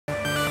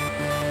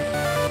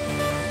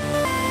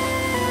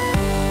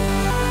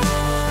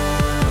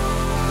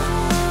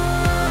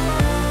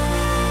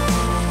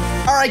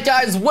Alright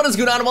guys, what is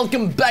going on?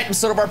 Welcome back to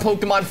episode of our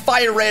Pokemon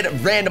Fire Red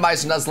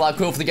Randomizer Nuzlocke.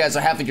 Hopefully you guys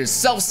are having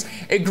yourselves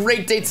a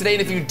great day today,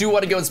 and if you do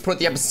want to go and support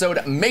the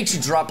episode, make sure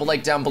you drop a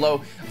like down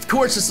below. Of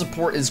course, the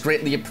support is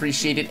greatly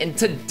appreciated, and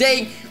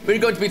today we're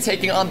going to be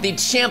taking on the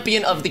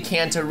champion of the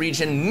Kanto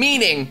region,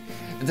 meaning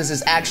that this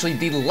is actually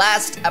the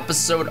last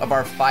episode of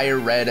our Fire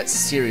Red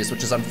series,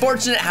 which is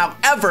unfortunate.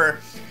 However,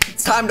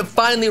 it's time to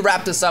finally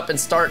wrap this up and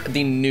start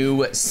the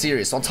new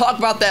series. So I'll talk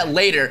about that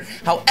later.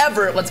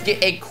 However, let's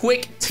get a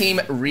quick team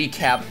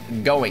recap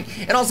going.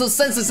 And also,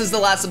 since this is the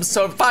last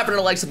episode, 500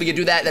 likes if we could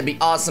do that. That'd be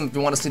awesome if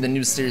you want to see the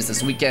new series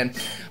this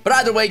weekend. But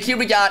either way, here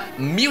we got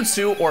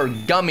Mewtwo, or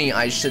Gummy,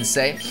 I should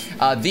say.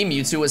 The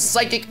Mewtwo is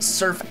Psychic,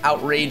 Surf,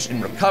 Outrage,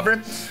 and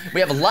Recover.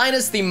 We have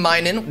Linus the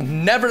Minun.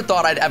 Never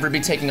thought I'd ever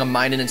be taking a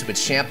Minun into a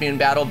champion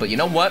battle, but you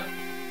know what?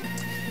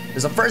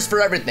 There's a first for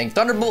everything.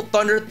 Thunderbolt,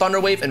 Thunder, Thunder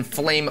Wave, and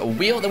Flame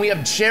Wheel. Then we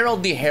have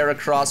Gerald the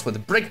Heracross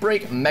with Brick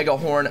Break, Mega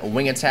Horn,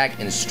 Wing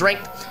Attack, and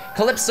Strength.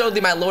 Calypso the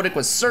Milotic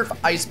with Surf,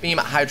 Ice Beam,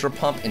 Hydro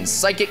Pump, and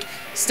Psychic.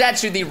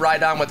 Statue the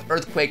Rhydon with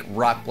Earthquake,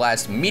 Rock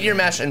Blast, Meteor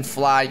Mash, and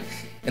Fly.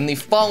 And the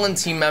Fallen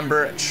team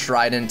member,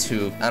 Trident,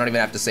 who I don't even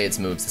have to say its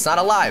moves. It's not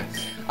alive.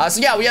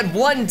 So yeah, we had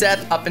one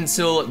death up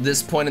until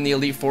this point in the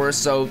Elite Four.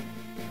 So,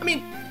 I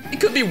mean,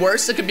 it could be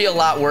worse. It could be a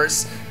lot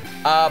worse.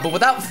 But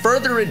without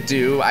further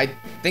ado, I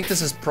think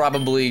this is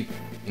probably,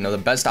 you know, the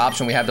best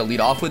option we have to lead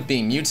off with,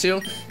 being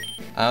Mewtwo.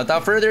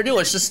 Without further ado,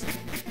 let's just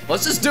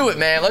do it,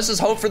 man. Let's just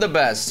hope for the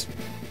best.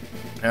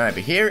 All right,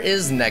 but here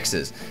is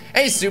Nexus.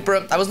 Hey,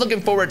 Supra, I was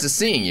looking forward to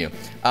seeing you.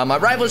 My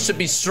rivals should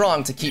be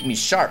strong to keep me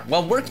sharp.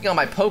 While working on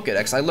my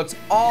Pokedex, I looked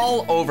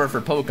all over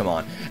for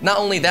Pokemon. Not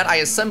only that, I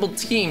assembled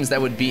teams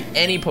that would beat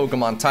any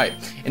Pokemon type.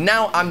 And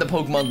now I'm the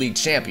Pokemon League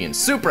champion.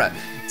 Supra,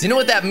 do you know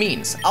what that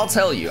means? I'll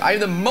tell you. I am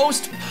the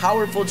most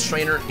powerful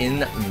trainer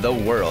in the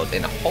world.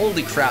 And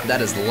holy crap, that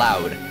is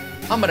loud.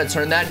 I'm gonna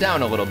turn that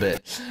down a little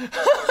bit.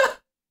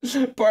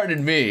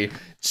 Pardon me.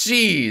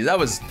 Jeez, that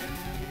was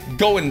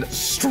going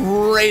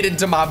straight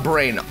into my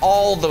brain.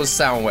 All those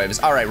sound waves.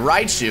 All right,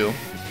 Raichu.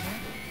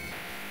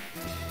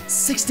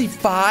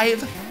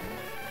 65?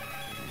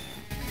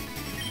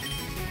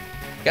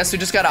 Guess we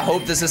just gotta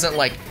hope this isn't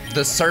like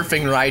the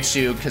surfing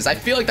Raichu, because I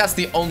feel like that's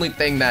the only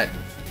thing that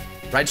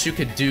Raichu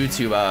could do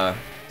to the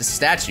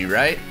statue,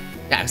 right?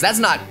 Yeah, because that's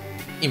not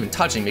even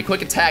touching me.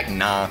 Quick attack,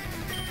 nah.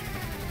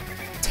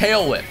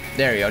 Tail whip,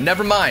 there you go.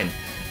 Never mind.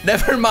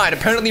 Never mind.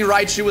 Apparently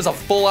Raichu was a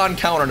full-on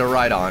counter to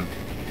Rhydon.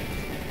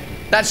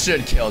 That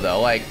should kill though.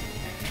 Like,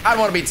 I don't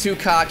want to be too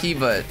cocky,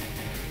 but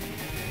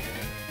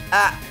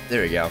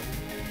there we go.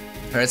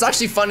 All right, it's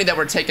actually funny that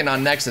we're taking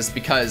on Nexus,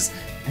 because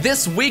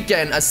this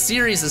weekend a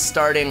series is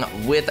starting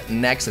with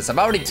Nexus. I've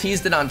already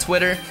teased it on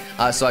Twitter,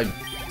 so I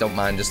don't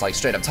mind just like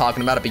straight up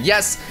talking about it. But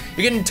yes,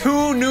 you're getting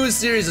 2 new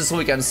series this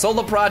weekend: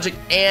 Solo Project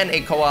and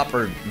a co-op,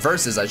 or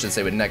versus I should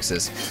say, with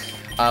Nexus.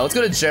 Let's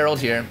go to Gerald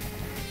here.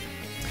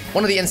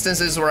 One of the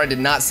instances where I did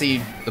not see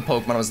the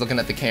Pokemon, I was looking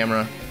at the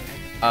camera.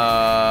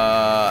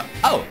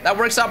 Oh, that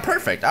works out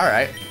perfect. All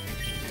right,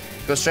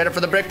 go straight up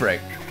for the Brick Break.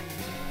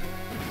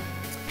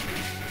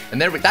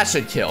 And there that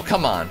should kill.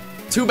 Come on.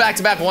 2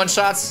 back-to-back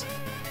one-shots.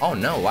 Oh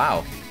no,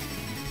 wow.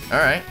 All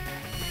right.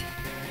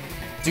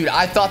 Dude,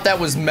 I thought that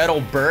was Metal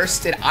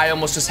Burst, and I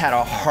almost just had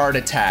a heart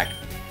attack.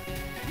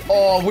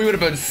 Oh, we would have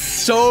been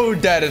so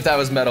dead if that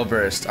was Metal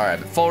Burst. All right,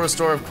 but full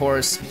restore, of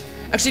course.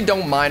 Actually,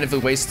 don't mind if we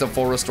waste the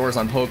full restores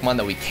on Pokemon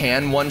that we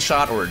can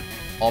one-shot, or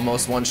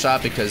almost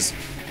one-shot, because,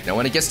 you know,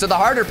 when it gets to the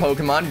harder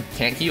Pokemon, you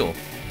can't heal.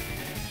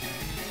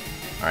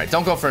 All right,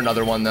 don't go for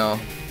another one, though.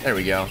 There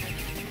we go.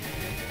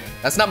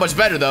 That's not much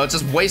better, though.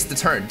 Just waste the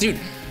turn. Dude,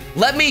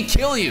 let me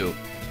kill you.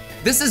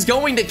 This is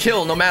going to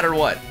kill no matter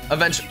what,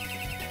 eventually.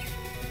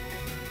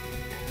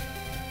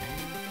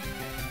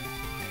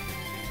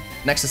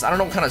 Nexus, I don't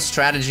know what kind of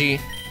strategy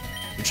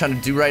you're trying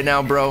to do right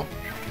now, bro.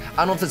 I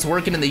don't know if it's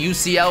working in the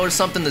UCL or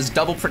something, this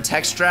double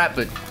protect strat,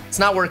 but it's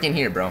not working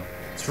here, bro.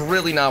 It's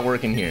really not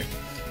working here.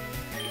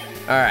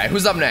 All right,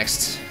 who's up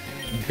next?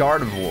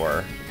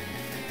 Gardevoir.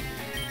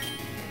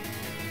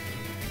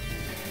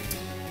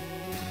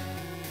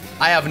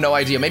 I have no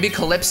idea. Maybe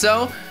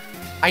Calypso?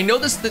 I know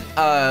this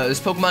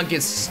Pokemon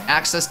gets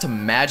access to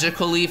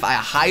Magical Leaf. I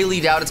highly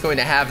doubt it's going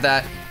to have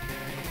that.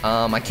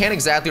 I can't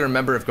exactly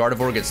remember if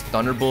Gardevoir gets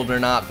Thunderbolt or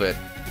not, but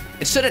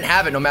it shouldn't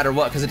have it no matter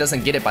what, because it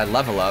doesn't get it by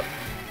level up.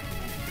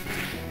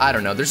 I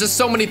don't know. There's just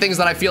so many things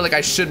that I feel like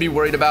I should be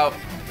worried about.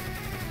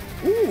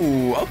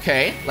 Ooh,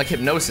 okay. Like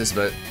Hypnosis,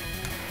 but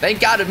thank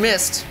God it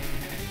missed.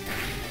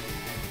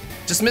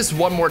 Just miss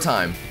one more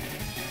time.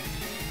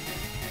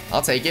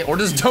 I'll take it. Or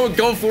just don't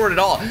go for it at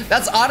all.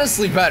 That's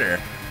honestly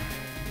better.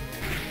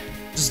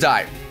 Just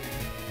die.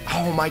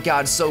 Oh my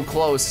God, so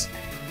close.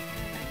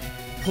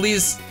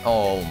 Please.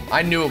 Oh,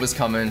 I knew it was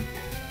coming.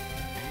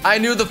 I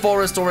knew the full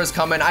restore was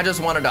coming. I just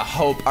wanted to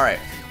hope. All right,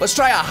 let's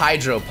try a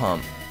Hydro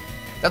Pump.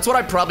 That's what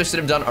I probably should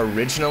have done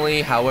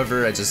originally.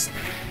 However,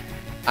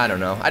 I don't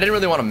know. I didn't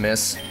really want to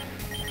miss.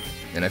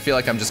 And I feel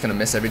like I'm just gonna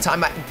miss every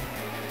time.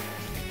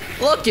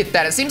 Look at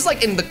that. It seems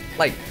like in the,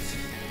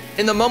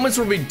 In the moments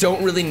where we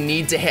don't really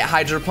need to hit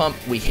Hydro Pump,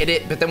 we hit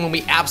it, but then when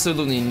we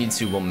absolutely need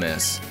to, we'll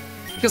miss.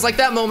 Because like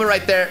that moment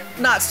right there,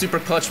 not super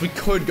clutch, we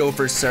could go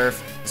for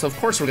Surf, so of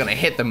course we're gonna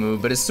hit the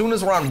move, but as soon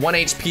as we're on 1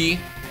 HP,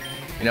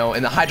 you know,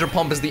 and the Hydro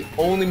Pump is the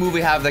only move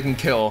we have that can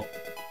kill,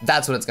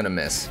 that's what it's gonna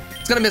miss.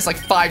 It's gonna miss like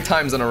 5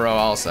 times in a row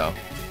also.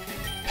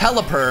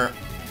 Pelipper,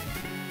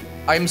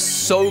 I'm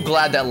so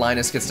glad that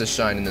Linus gets to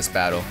shine in this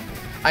battle.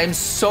 I am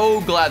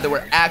so glad that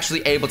we're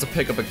actually able to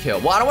pick up a kill.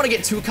 Well, I don't want to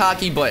get too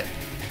cocky, but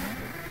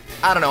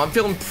I don't know. I'm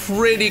feeling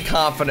pretty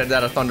confident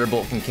that a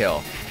Thunderbolt can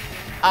kill.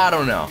 I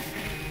don't know.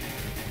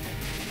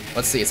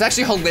 Let's see. It's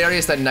actually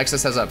hilarious that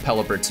Nexus has a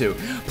Pelipper too.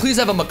 Please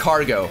have a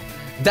Macargo.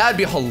 That'd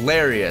be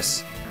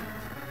hilarious.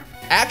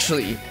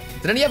 Actually,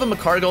 didn't he have a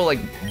Macargo like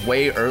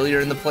way earlier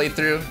in the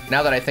playthrough?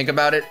 Now that I think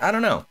about it, I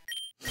don't know.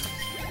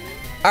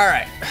 All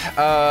right,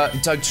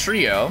 Doug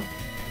Trio.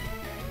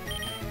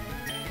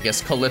 I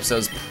guess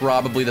Calypso's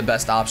probably the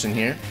best option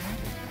here.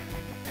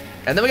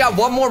 And then we got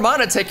one more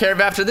mana to take care of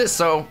after this,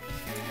 so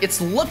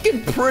it's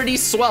looking pretty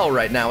swell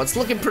right now. It's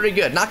looking pretty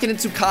good. Not getting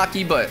too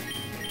cocky, but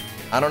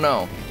I don't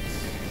know.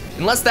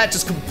 Unless that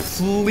just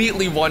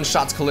completely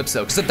one-shots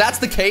Calypso, because if that's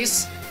the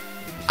case,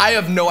 I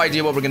have no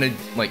idea what we're gonna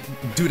like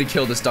do to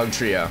kill this Doug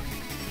Trio.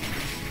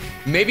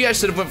 Maybe I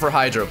should have went for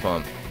Hydro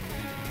Pump.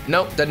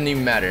 Nope, doesn't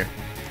even matter.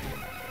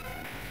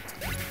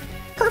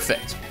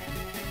 Perfect.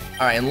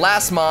 All right, and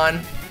last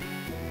mon,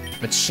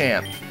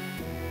 Machamp.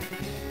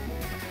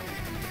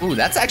 Ooh,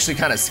 that's actually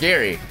kind of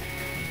scary.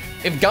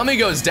 If Gummy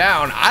goes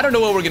down, I don't know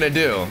what we're gonna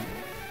do.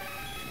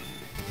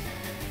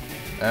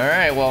 All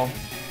right, well,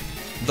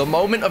 the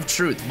moment of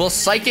truth. Will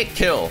Psychic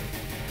kill?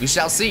 We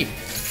shall see.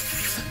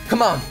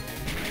 Come on.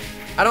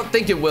 I don't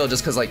think it will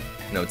just because, like,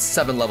 you know, it's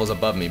 7 levels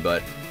above me,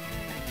 but...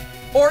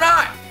 Or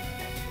not!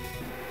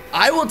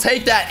 I will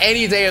take that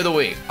any day of the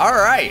week. All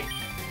right.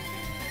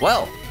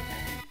 Well.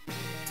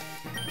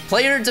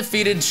 Player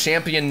defeated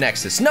Champion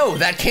Nexus. No,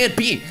 that can't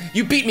be.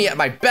 You beat me at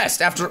my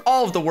best after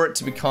all of the work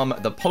to become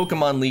the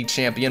Pokemon League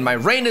champion. My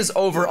reign is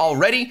over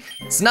already.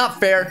 It's not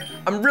fair.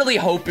 I'm really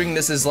hoping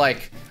this is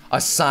like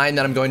a sign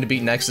that I'm going to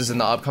beat Nexus in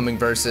the upcoming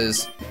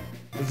verses.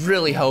 I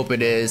really hope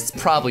it is.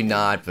 It's probably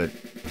not, but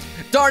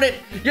darn it,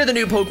 you're the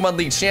new Pokemon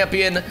League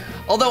champion,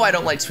 although I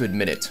don't like to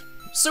admit it.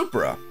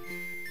 Supra.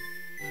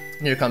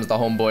 Here comes the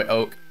homeboy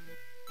Oak.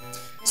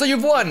 So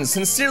you've won,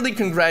 sincerely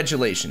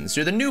congratulations.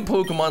 You're the new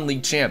Pokemon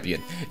League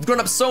champion. You've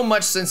grown up so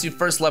much since you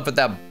first left with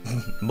that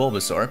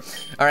Bulbasaur.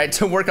 All right,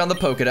 to work on the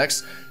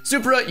Pokedex.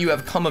 Supra, you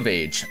have come of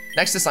age.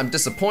 Nexus, I'm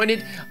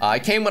disappointed. I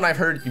came when I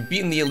heard you'd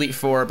beaten the Elite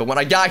Four, but when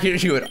I got here,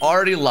 you had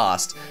already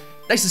lost.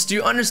 Nexus, do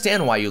you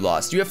understand why you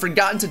lost? You have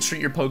forgotten to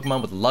treat your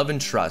Pokemon with love and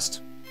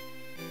trust.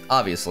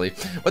 Obviously.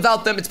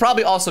 Without them, it's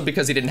probably also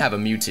because he didn't have a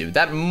Mewtwo.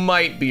 That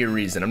might be a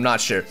reason, I'm not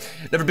sure.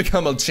 Never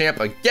become a champ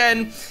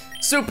again.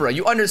 Supra,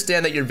 you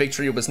understand that your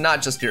victory was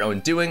not just your own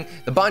doing.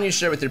 The bond you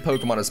share with your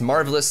Pokemon is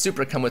marvelous.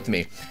 Supra, come with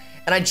me.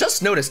 And I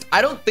just noticed,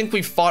 I don't think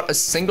we fought a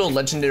single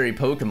legendary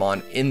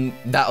Pokemon in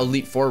that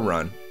Elite Four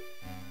run.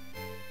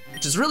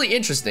 Which is really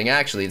interesting,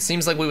 actually. It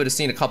seems like we would have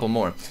seen a couple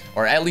more,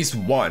 or at least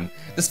one.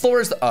 This floor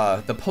is the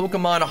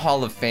Pokemon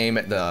Hall of Fame.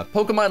 The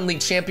Pokemon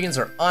League champions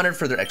are honored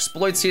for their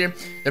exploits here.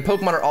 Their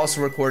Pokemon are also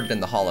recorded in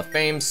the Hall of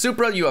Fame.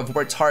 Supra, you have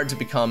worked hard to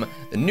become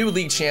the new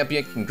League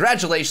champion.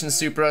 Congratulations,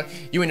 Supra.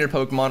 You and your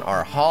Pokemon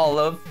are Hall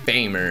of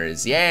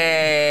Famers.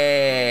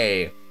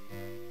 Yay!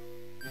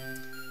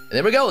 And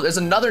there we go. There's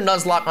another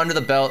Nuzlocke under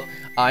the belt.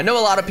 I know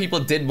a lot of people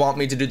did want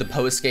me to do the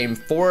post game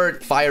for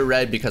Fire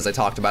Red because I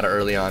talked about it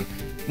early on.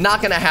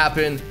 Not gonna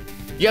happen.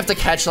 You have to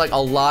catch like a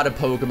lot of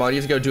Pokemon. You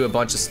have to go do a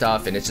bunch of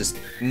stuff and it's just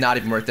not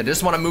even worth it. I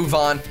just want to move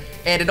on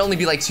and it'd only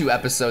be like 2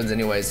 episodes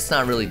anyways. It's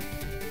not really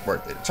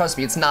worth it. Trust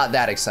me, it's not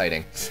that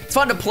exciting. It's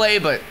fun to play,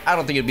 but I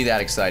don't think it'd be that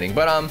exciting.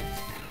 But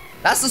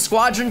that's the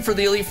squadron for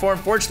the Elite Four.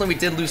 Unfortunately, we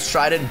did lose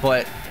Trident,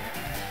 but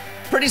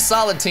pretty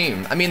solid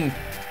team. I mean,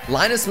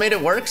 Linus made it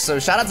work, so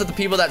shout out to the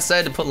people that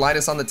said to put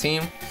Linus on the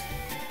team.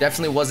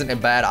 Definitely wasn't a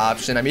bad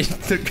option. I mean,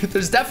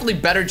 there's definitely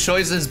better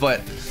choices,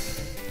 but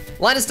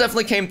Linus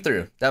definitely came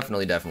through.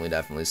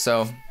 Definitely.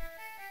 So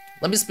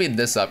let me speed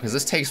this up because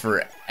this takes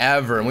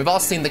forever, and we've all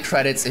seen the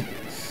credits.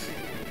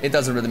 It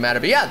doesn't really matter.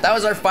 But yeah, that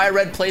was our Fire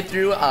Red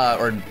playthrough,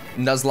 or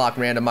Nuzlocke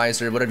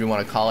Randomizer, whatever you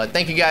want to call it.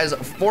 Thank you guys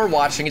for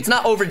watching. It's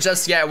not over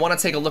just yet. I want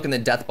to take a look in the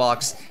death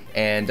box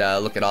and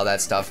look at all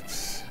that stuff.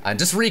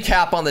 Just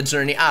recap on the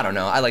journey. I don't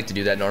know. I like to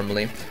do that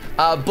normally.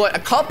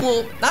 But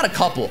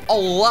a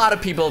lot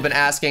of people have been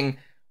asking,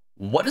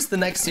 what is the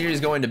next series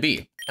going to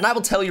be? And I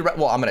will tell you,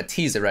 well, I'm gonna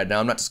tease it right now.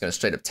 I'm not just gonna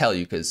straight up tell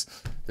you because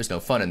there's no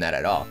fun in that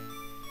at all.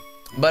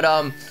 But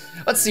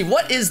let's see,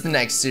 what is the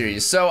next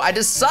series? So I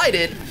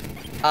decided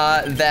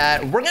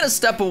that we're gonna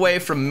step away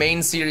from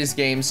main series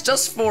games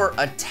just for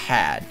a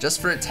tad.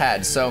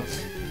 So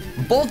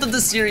both of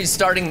the series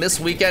starting this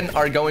weekend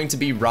are going to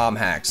be ROM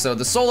hacks. So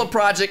the solo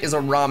project is a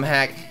ROM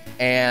hack,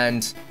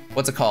 and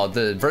what's it called?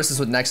 The Versus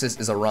with Nexus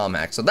is a ROM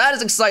hack. So that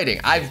is exciting.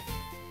 I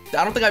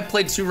don't think I've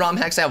played 2 ROM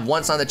hacks. I have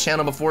once on the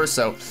channel before,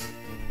 so,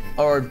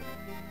 or,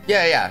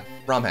 yeah,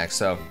 ROM hacks,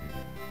 so.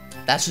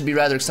 That should be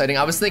rather exciting.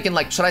 I was thinking,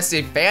 like, should I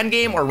say fan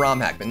game or ROM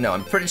hack? But no,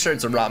 I'm pretty sure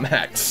it's a ROM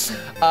hack.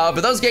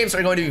 But those games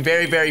are going to be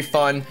very, very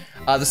fun.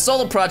 The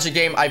solo project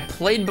game I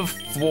played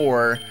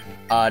before,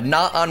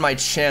 not on my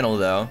channel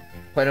though.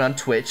 Played it on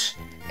Twitch,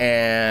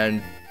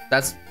 and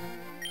that's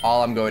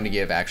all I'm going to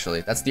give,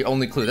 actually. That's the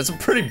only clue. That's a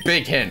pretty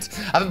big hint.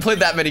 I haven't played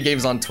that many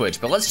games on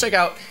Twitch, but let's check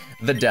out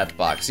the death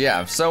box.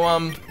 Yeah, so,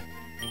 a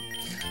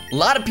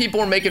lot of people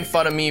were making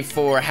fun of me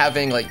for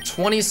having, like,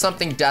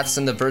 20-something deaths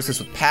in the versus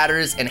with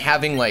patters and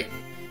having, like,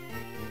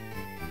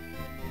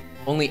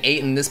 only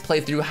 8 in this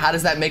playthrough. How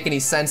does that make any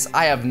sense?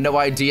 I have no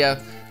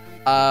idea.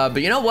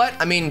 But you know what?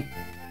 I mean,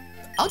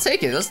 I'll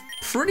take it. That's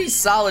pretty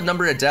solid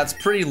number of deaths,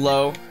 pretty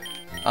low.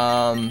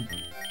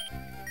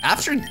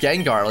 After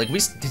Gengar, like, we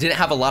didn't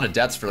have a lot of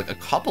deaths for, like, a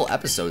couple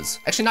episodes.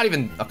 Actually, not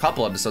even a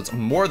couple episodes,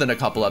 more than a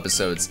couple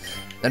episodes.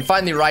 Then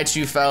finally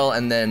Raichu fell,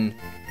 and then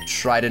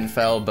Trident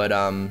fell, but,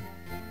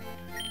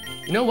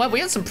 you know what? We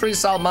had some pretty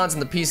solid mods in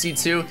the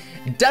PC, too.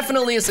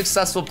 Definitely a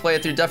successful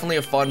playthrough, definitely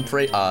a fun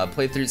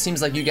playthrough. It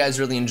seems like you guys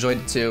really enjoyed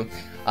it, too.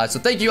 So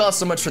thank you all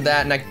so much for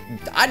that, and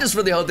I just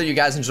really hope that you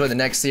guys enjoy the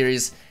next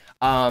series.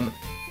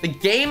 The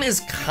game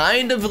is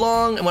kind of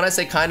long, and when I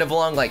say kind of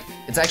long, like,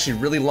 it's actually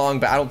really long,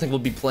 but I don't think we'll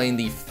be playing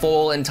the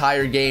full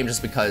entire game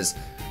just because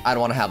I don't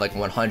want to have, like,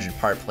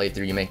 100-part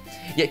playthrough.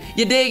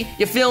 You dig?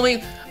 You feel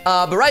me?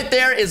 But right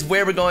there is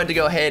where we're going to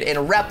go ahead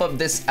and wrap up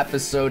this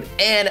episode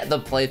and the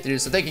playthrough.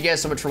 So thank you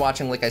guys so much for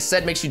watching. Like I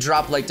said, make sure you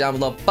drop a like down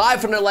below.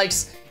 500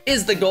 likes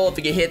is the goal. If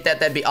you can hit that,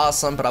 that'd be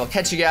awesome. But I'll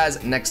catch you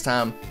guys next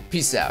time.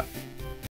 Peace out.